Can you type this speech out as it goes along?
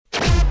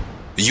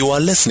You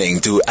are listening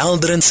to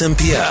Aldrin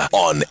Sampear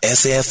on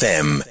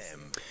SAFM.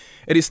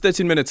 It is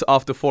 13 minutes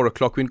after 4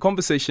 o'clock. We're in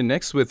conversation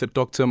next with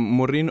Dr.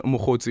 Maureen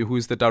Mogotsi, who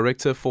is the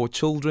Director for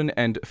Children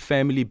and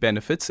Family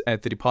Benefits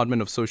at the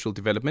Department of Social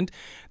Development.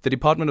 The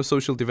Department of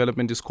Social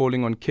Development is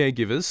calling on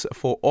caregivers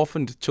for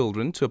orphaned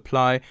children to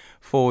apply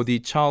for the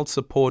Child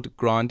Support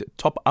Grant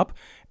top-up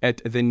at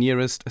the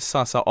nearest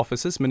SASSA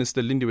offices.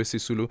 Minister Lindiwe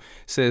Zulu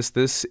says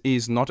this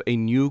is not a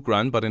new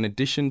grant, but in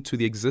addition to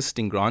the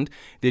existing grant.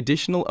 The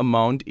additional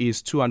amount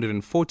is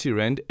 240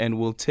 Rand and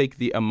will take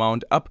the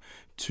amount up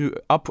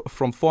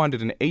from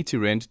 480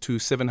 Rand to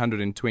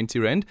 720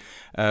 Rand.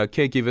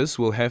 Caregivers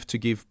will have to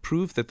give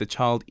proof that the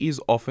child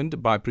is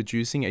orphaned by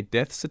producing a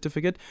death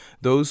certificate.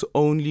 Those who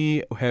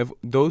only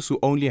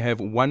have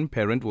one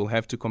parent will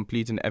have to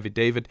complete an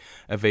affidavit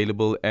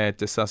available at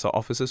the SASSA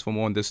offices. For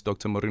more on this,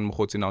 Dr. Maureen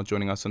Mogotsi now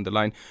joining us on the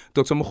line.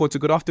 Dr. Mogotsi,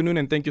 good afternoon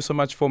and thank you so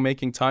much for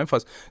making time for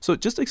us. So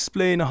just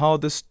explain how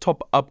this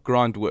top-up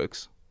grant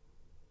works.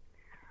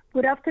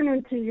 Good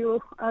afternoon to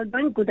you,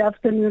 Aldrin. Good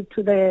afternoon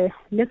to the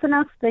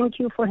listeners. Thank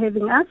you for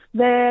having us.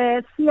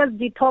 The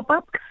CSG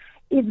top-up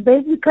is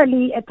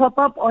basically a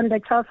top-up on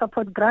the child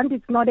support grant.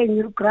 It's not a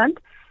new grant.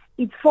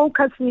 It's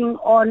focusing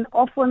on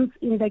orphans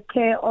in the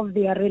care of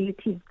their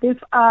relatives.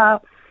 These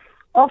are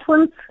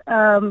orphans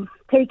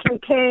taken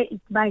care,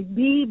 it might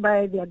be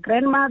by their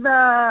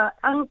grandmother,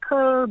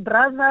 uncle,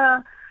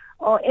 brother,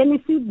 or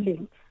any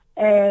sibling.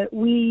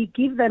 We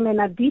give them an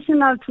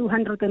additional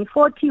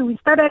 240. We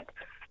started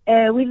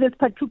with this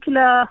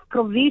particular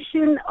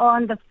provision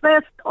on the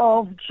 1st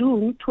of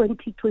June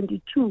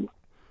 2022.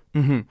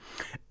 Mm-hmm.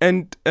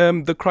 And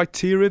the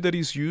criteria that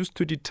is used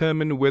to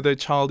determine whether a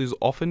child is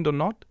orphaned or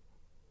not?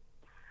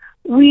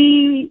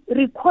 We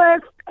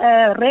request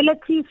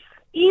relatives,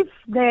 if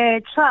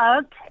the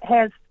child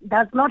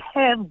does not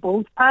have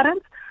both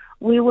parents,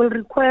 we will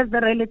request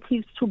the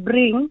relatives to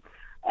bring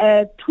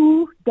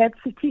 2 death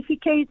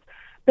certificates.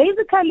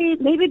 Basically,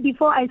 maybe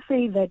before I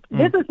say that,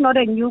 this is not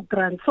a new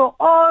grant, so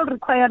all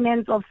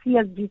requirements of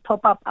CSG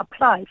top-up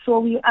apply. So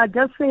we are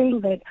just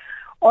saying that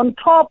on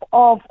top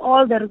of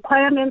all the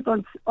requirements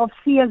of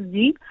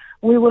CSG,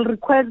 we will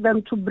request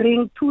them to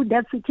bring 2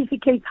 death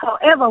certificates.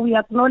 However, we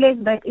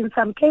acknowledge that in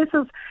some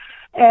cases,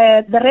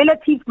 the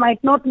relative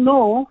might not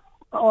know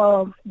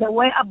the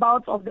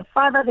whereabouts of the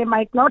father. They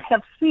might not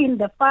have seen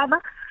the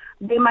father.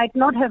 They might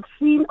not have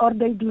seen, or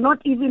they do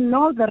not even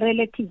know the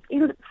relatives.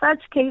 In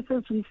such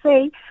cases, we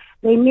say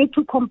they need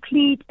to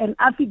complete an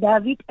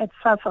affidavit at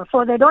SASSA.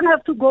 So they don't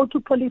have to go to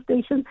police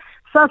station.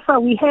 SASSA,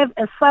 we have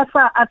a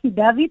SASSA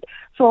affidavit.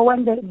 So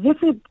when they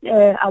visit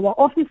our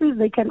offices,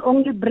 they can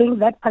only bring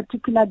that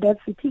particular death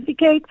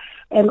certificate,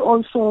 and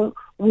also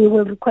we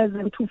will request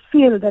them to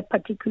fill that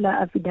particular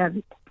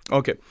affidavit.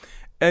 Okay.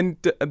 And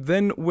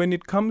then when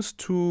it comes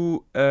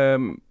to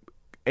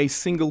a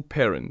single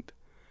parent,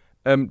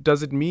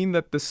 does it mean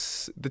that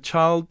the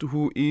child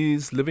who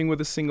is living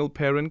with a single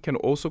parent can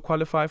also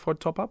qualify for a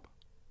top-up?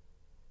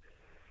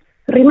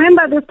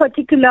 Remember, this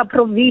particular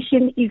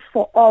provision is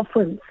for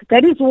orphans.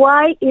 That is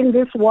why in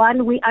this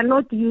one we are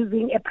not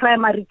using a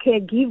primary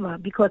caregiver,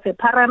 because a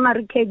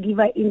primary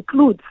caregiver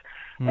includes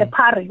a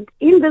parent.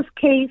 In this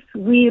case,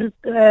 we,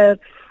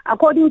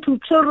 according to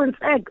Children's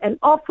Act, an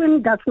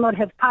orphan does not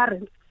have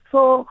parents.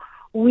 So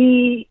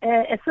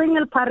a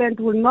single parent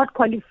will not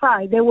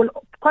qualify. They will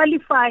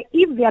qualify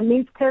if their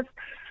means test,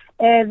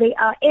 they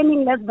are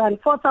earning less than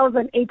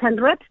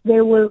 4,800. They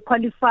will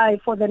qualify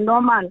for the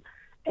normal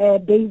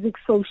basic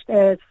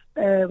social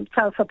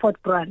child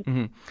support grant.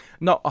 Mm-hmm.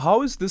 Now,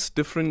 how is this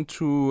different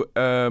to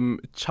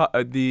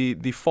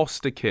the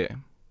foster care?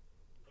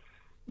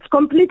 It's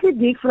completely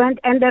different,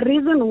 and the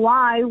reason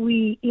why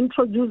we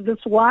introduced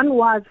this one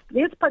was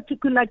these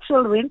particular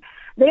children,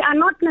 they are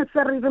not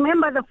necessarily,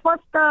 remember the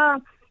foster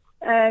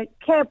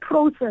care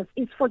process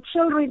is for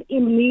children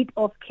in need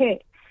of care.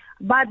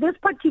 But these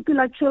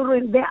particular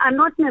children, they are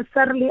not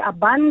necessarily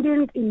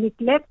abandoned and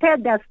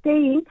neglected. They're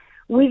staying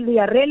with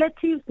their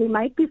relatives. They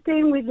might be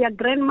staying with their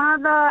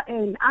grandmother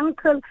and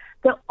uncle.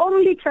 The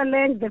only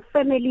challenge the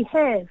family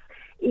has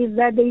is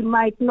that they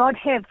might not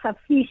have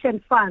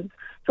sufficient funds.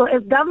 So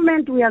as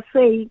government, we are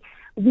saying,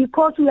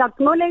 because we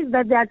acknowledge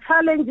that their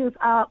challenges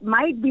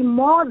might be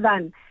more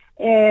than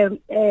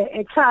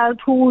a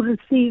child who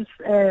receives,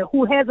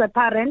 who has a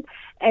parent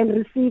and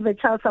receive a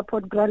child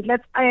support grant.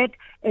 Let's add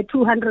a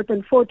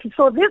 240.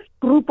 So this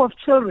group of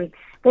children,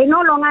 they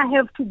no longer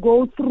have to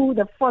go through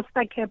the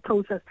foster care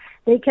process.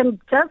 They can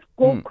just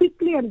go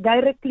quickly and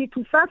directly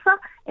to SASSA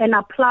and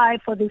apply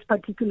for this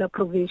particular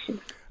provision.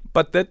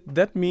 But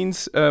that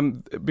means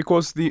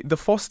because the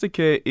foster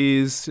care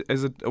is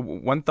it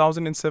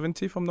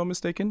 1,070, if I'm not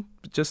mistaken,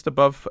 just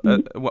above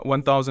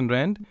 1,000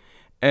 Rand.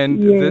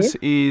 And yes.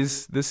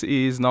 this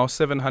is now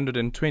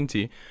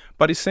 720.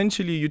 But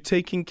essentially, you're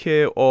taking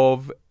care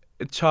of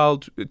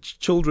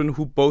children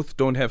who both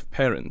don't have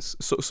parents.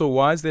 So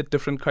why is there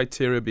different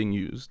criteria being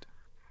used?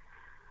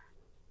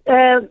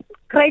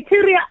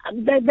 Criteria,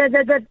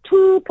 the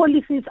two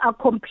policies are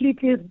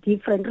completely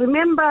different.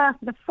 Remember,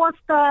 the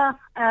foster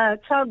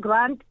child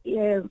grant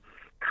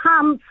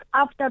comes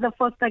after the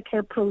foster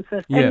care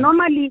process. Yeah. And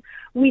normally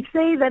we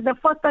say that the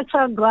foster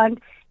child grant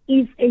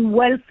is a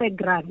welfare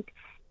grant.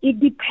 It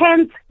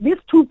depends. These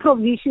two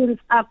provisions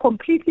are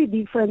completely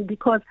different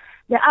because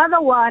the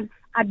other one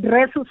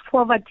addresses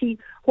poverty,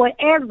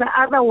 whereas the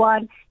other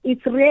one is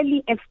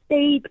really a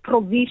state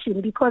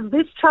provision, because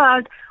this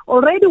child,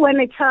 already when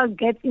a child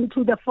gets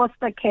into the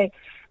foster care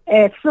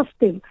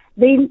system,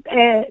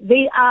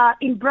 they are,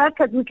 in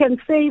brackets, we can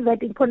say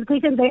that in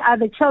quotation, they are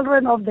the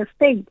children of the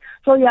state.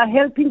 So you are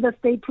helping the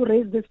state to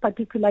raise this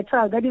particular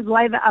child. That is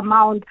why the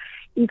amount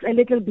is a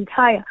little bit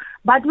higher.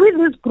 But with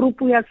this group,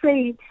 we are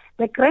saying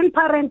the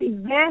grandparent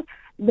is there,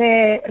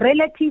 the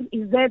relative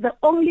is there. The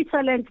only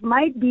challenge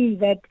might be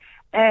that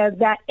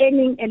they're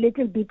earning a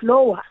little bit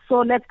lower.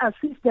 So let's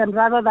assist them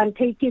rather than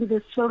taking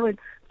these children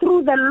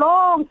through the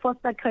long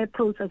foster care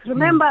process.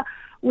 Remember,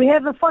 we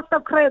have a foster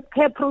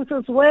care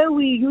process where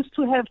we used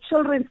to have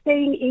children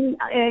staying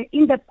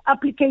in the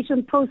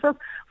application process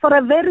for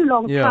a very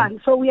long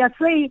time. So we are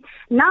saying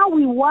now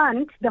we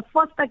want the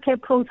foster care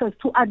process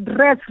to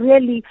address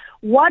really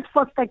what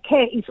foster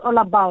care is all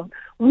about,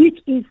 which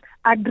is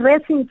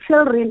addressing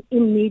children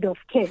in need of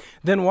care.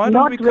 Then why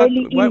don't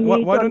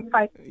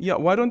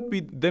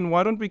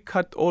why don't we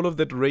cut all of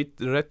that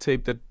red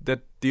tape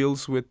that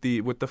deals with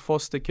the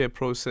foster care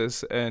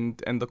process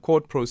and the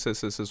court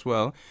processes as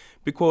well?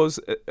 Because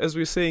as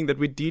we're saying that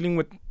we're dealing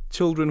with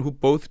children who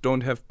both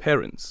don't have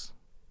parents.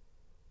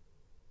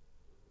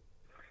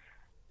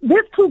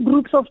 These two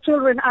groups of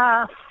children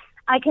are,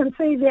 I can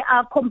say they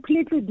are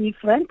completely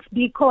different,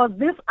 because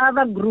this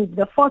other group,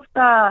 the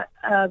foster,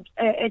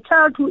 a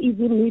child who is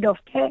in need of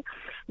care,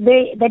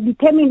 the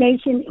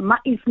determination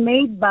is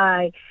made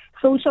by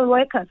social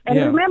workers. And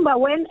remember,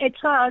 when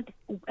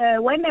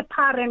a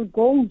parent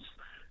goes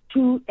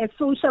to a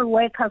social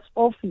worker's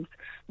office,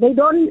 they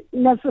don't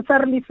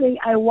necessarily say,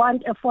 I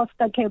want a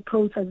foster care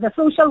process. The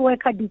social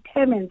worker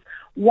determines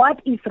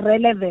what is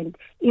relevant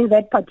in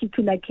that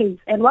particular case.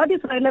 And what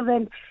is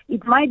relevant,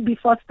 it might be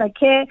foster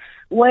care,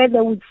 where they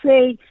would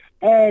say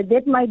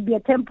that might be a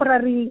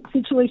temporary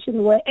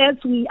situation where, as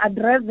we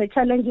address the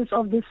challenges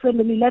of this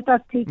family, let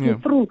us take you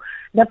through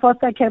the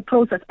foster care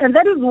process. And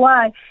that is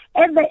why,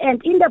 at the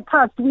end, in the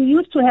past, we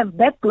used to have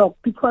backlog,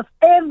 because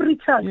every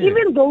child,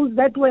 even those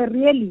that were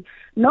really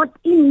not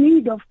in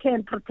need of care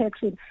and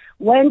protection,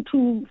 went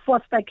to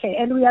foster care.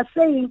 And we are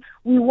saying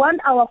we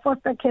want our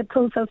foster care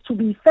process to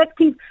be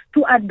effective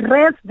to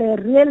address the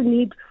real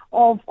need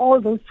of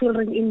all those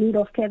children in need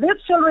of care.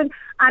 These children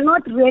are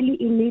not really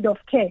in need of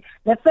care.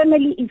 The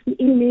family is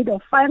in need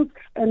of funds,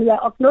 and we are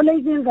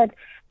acknowledging that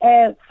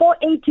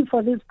 480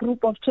 for this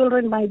group of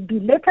children might be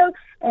little,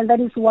 and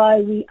that is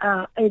why we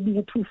are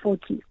adding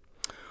 240.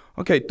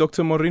 Okay,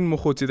 Dr. Maureen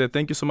Mogotsi,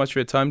 thank you so much for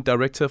your time,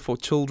 Director for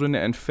Children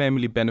and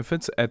Family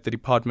Benefits at the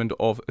Department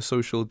of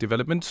Social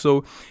Development.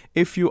 So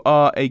if you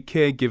are a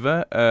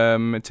caregiver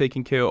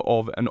taking care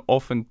of an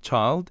orphaned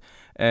child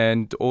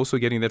and also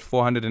getting that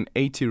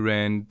 480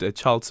 Rand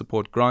child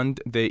support grant,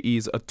 there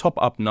is a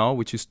top-up now,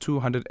 which is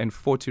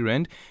 240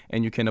 Rand,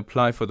 and you can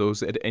apply for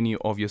those at any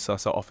of your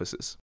SASSA offices.